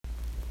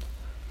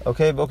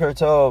Okay, Boker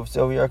Tov.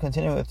 So we are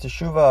continuing with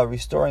Teshuva,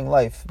 Restoring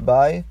Life,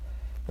 by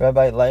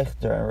Rabbi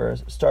Leuchter. And we're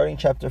starting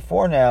chapter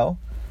 4 now,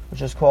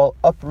 which is called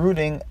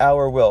Uprooting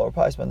Our Will. We'll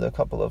probably spend a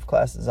couple of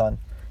classes on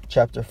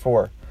chapter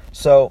 4.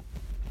 So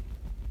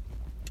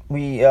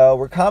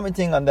we're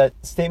commenting on that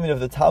statement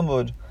of the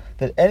Talmud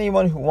that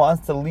anyone who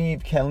wants to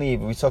leave can leave.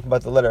 We talked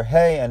about the letter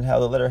Hey and how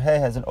the letter Hey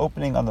has an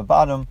opening on the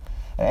bottom,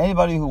 and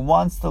anybody who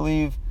wants to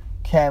leave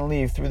can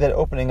leave through that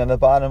opening on the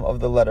bottom of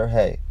the letter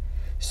Hey.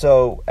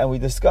 So, and we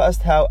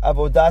discussed how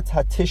avodat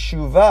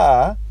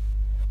ha-teshuva,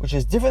 which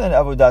is different than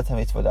avodat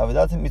ha-mitzvot.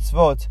 Avodat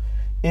ha-mitzvot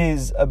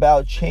is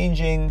about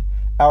changing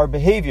our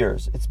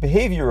behaviors. It's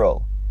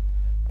behavioral.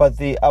 But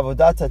the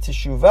avodat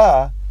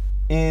ha-teshuva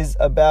is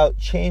about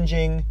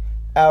changing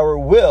our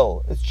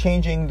will. It's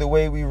changing the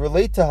way we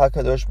relate to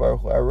HaKadosh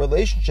Baruch Hu, our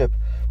relationship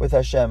with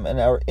Hashem, and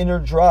our inner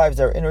drives,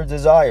 our inner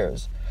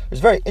desires.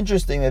 It's very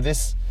interesting that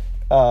this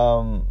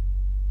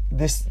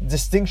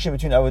distinction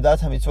between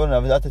avodat ha-mitzvot and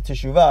avodat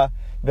ha-teshuva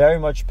very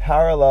much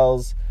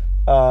parallels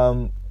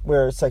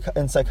where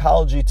in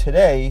psychology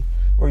today,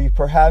 where you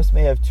perhaps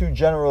may have two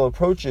general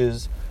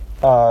approaches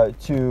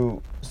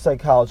to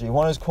psychology.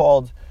 One is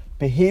called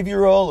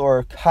behavioral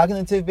or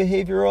cognitive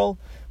behavioral,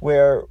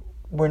 where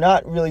we're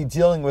not really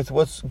dealing with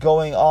what's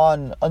going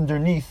on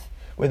underneath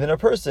within a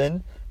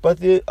person, but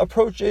the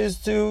approach is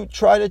to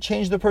try to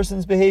change the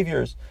person's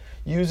behaviors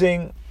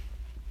using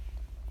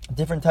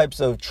different types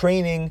of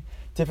training,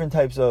 different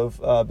types of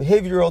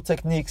behavioral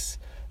techniques,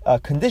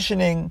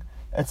 conditioning,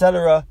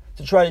 etc.,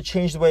 to try to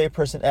change the way a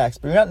person acts.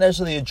 But you're not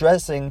necessarily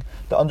addressing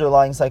the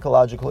underlying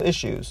psychological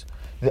issues.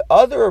 The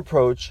other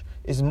approach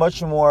is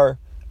much more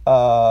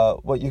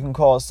what you can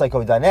call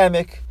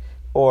psychodynamic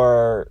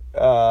or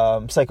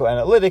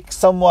psychoanalytic,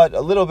 somewhat, a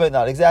little bit,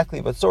 not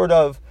exactly, but sort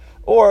of,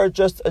 or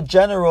just a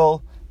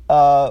general,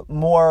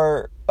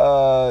 more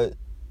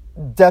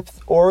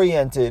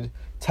depth-oriented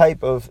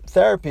type of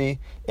therapy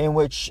in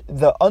which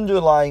the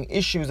underlying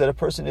issues that a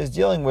person is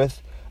dealing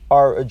with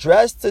are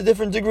addressed to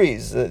different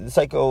degrees. The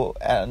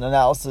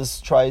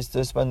psychoanalysis tries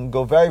to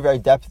go very,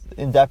 very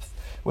in depth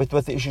with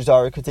what the issues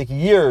are. It could take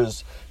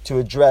years to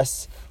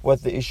address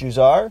what the issues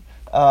are.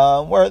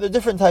 Where there are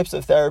different types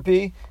of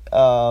therapy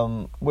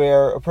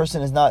where a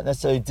person is not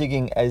necessarily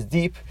digging as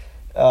deep,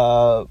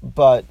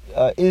 but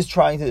is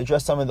trying to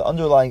address some of the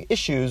underlying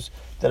issues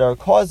that are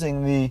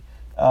causing the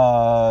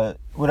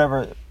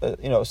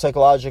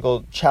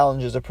psychological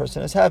challenges a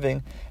person is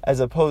having,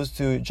 as opposed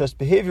to just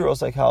behavioral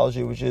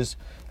psychology, which is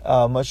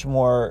much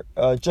more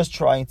just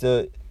trying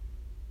to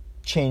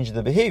change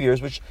the behaviors,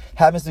 which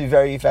happens to be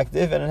very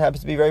effective and it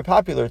happens to be very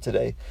popular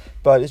today.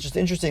 But it's just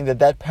interesting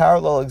that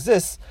parallel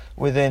exists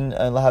within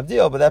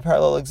Lahavdil, but that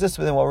parallel exists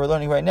within what we're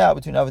learning right now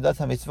between avodat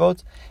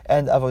ha-mitzvot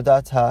and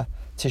avodat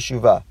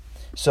ha-teshuva.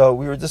 So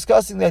we were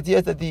discussing the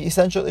idea that the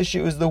essential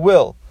issue is the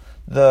will.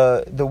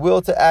 The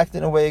will to act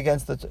in a way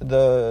against the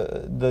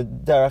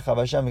derech of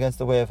Hashem, against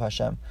the way of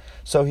Hashem.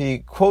 So he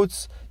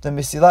quotes the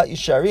Mesilat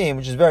Yesharim,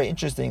 which is very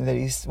interesting. That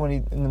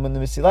when the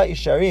Mesilat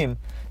Yesharim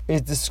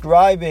is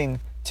describing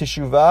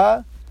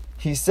Teshuva,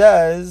 he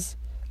says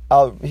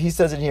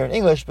it here in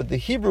English, but the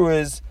Hebrew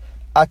is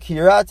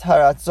akirat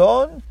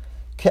haratzon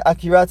ke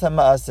akirat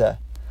ha'maaseh.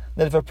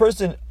 That if a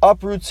person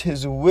uproots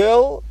his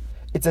will,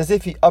 it's as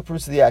if he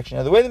uproots the action.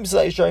 Now, the way the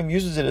Mesilat Yesharim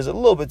uses it is a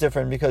little bit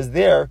different, because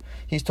there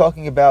he's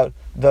talking about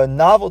the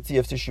novelty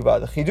of Teshuva,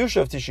 the chidush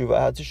of Teshuva.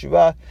 How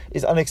Teshuva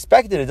is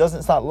unexpected.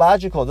 It's not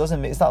logical.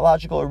 It's not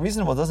logical or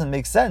reasonable. It doesn't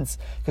make sense,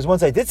 because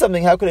once I did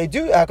something, how could I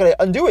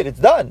undo it? It's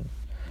done.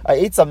 I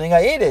ate something. I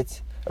ate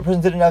it. A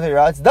person did an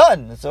avera. It's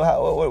done. So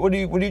what are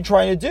you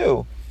trying to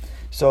do?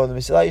 So the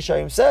Mesilat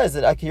Yesharim says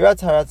that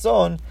akirat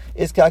haratzon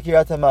is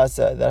ka'akirat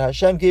ha'maaseh. That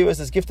Hashem gave us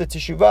this gift of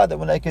Teshuva, that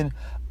when I can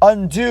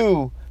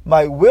undo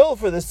my will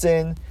for the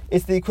sin,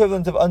 it's the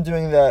equivalent of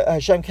undoing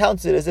Hashem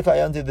counts it as if I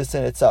undid the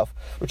sin itself,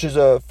 which is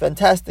a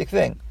fantastic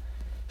thing.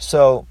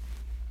 So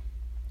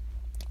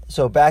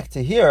back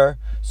to here.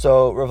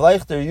 So Rav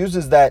Leuchter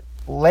uses that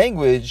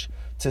language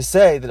to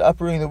say that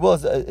uprooting the will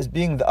is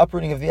being the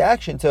uprooting of the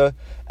action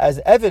as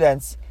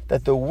evidence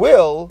that the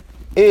will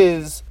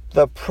is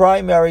the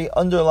primary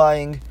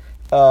underlying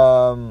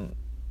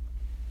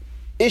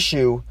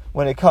issue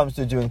when it comes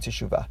to doing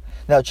Teshuva.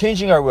 Now,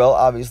 changing our will,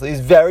 obviously,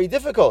 is very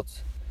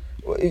difficult.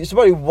 If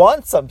somebody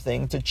wants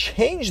something, to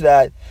change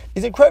that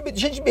is incredible.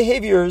 Changing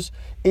behaviors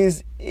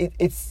it's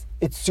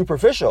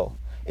superficial.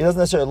 It doesn't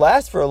necessarily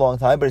last for a long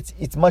time, but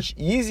it's much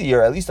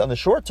easier, at least on the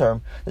short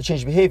term, to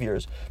change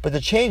behaviors. But to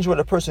change what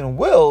a person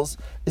wills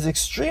is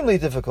extremely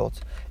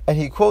difficult. And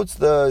he quotes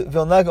the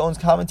Vilna Gaon's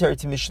commentary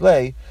to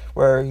Mishlei,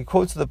 where he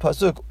quotes the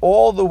pasuk,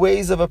 "All the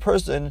ways of a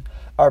person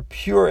are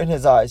pure in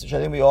his eyes," which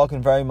I think we all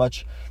can very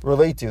much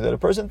relate to. That a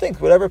person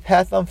thinks, whatever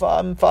path I'm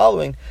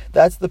following,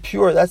 that's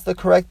the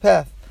correct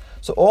path.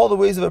 So all the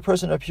ways of a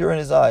person are pure in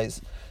his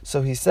eyes.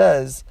 So he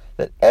says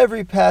that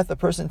every path a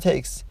person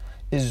takes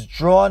is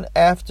drawn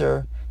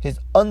after his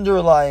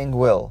underlying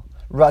will.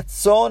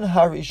 Ratzon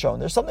Harishon.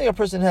 There's something a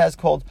person has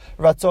called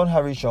Ratzon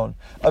Harishon,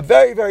 a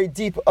very, very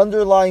deep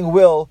underlying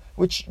will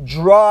which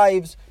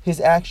drives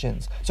his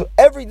actions. So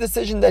every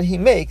decision that he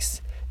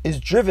makes is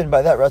driven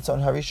by that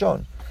Ratzon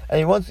Harishon.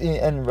 And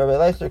Rabbi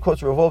Leuchter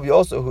quotes Reuven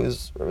also, who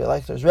is Rabbi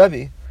Leuchter's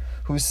Rabbi,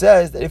 who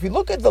says that if you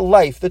look at the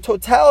life, the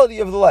totality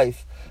of the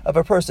life of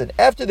a person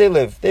after they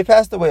live, they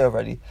passed away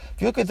already.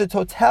 If you look at the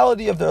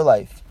totality of their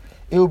life,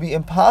 it will be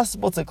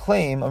impossible to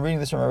claim, I'm reading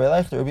this from Rabbi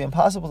Leuchter, it will be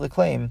impossible to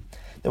claim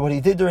that what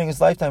he did during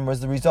his lifetime was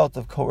the result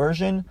of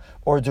coercion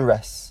or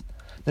duress.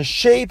 The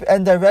shape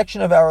and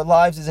direction of our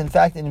lives is in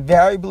fact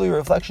invariably a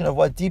reflection of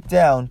what deep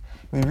down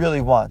we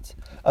really want,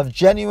 of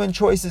genuine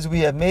choices we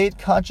have made,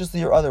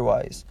 consciously or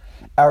otherwise.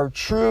 Our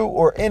true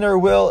or inner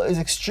will is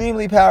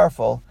extremely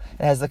powerful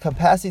and has the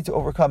capacity to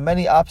overcome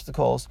many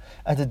obstacles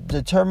and to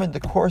determine the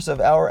course of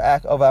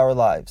our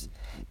lives.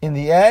 In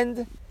the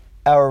end,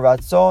 our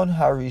Ratzon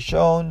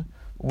Harishon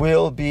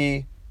will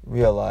be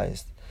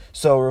realized.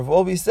 So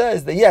Reuven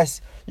says that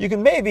yes, you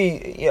can maybe,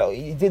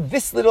 he did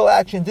this little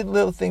action, did a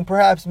little thing,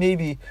 perhaps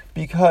maybe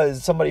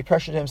because somebody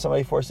pressured him,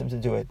 somebody forced him to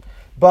do it.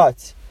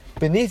 But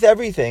beneath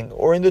everything,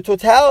 or in the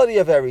totality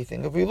of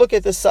everything, if we look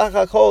at the Sach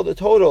HaKol, the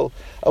total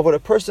of what a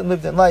person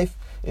lived in life,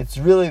 it's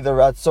really the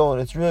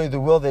Ratzon, it's really the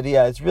will that he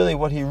had, it's really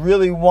what he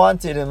really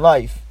wanted in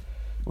life,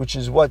 which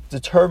is what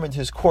determined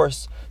his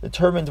course,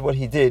 determined what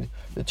he did,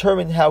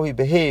 determined how he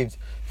behaved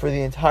for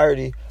the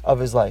entirety of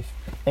his life.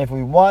 And if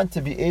we want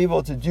to be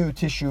able to do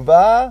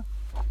Teshuva,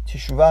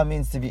 Teshuva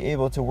means to be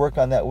able to work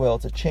on that will,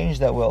 to change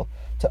that will,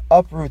 to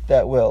uproot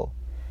that will.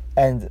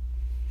 And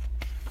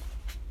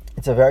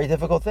it's a very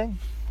difficult thing.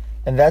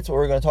 And that's what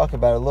we're going to talk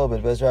about a little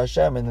bit, Be'ezras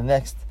Hashem, in the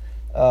next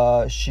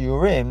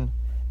shiurim,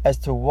 as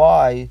to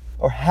why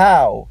or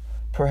how,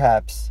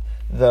 perhaps,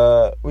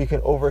 we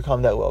can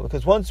overcome that will.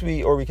 Because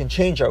we can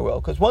change our will.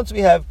 Because once we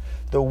have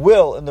the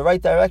will in the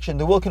right direction,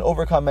 the will can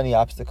overcome many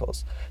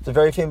obstacles. It's a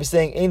very famous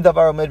saying, Ein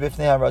davar omed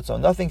b'fnei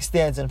haratzon. Nothing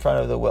stands in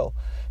front of the will.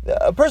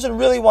 A person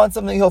really wants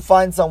something, he'll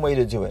find some way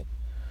to do it.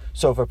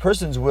 So if a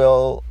person's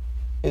will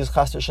is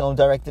chas v'shalom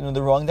directed in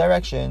the wrong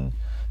direction,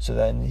 so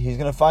then he's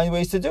going to find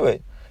ways to do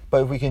it.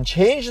 But if we can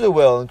change the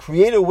will and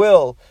create a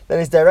will that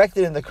is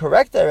directed in the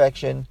correct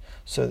direction,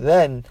 so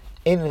then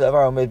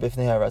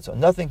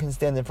nothing can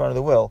stand in front of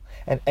the will,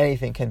 and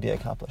anything can be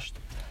accomplished.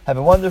 Have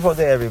a wonderful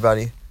day,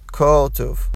 everybody. Kol Tuv.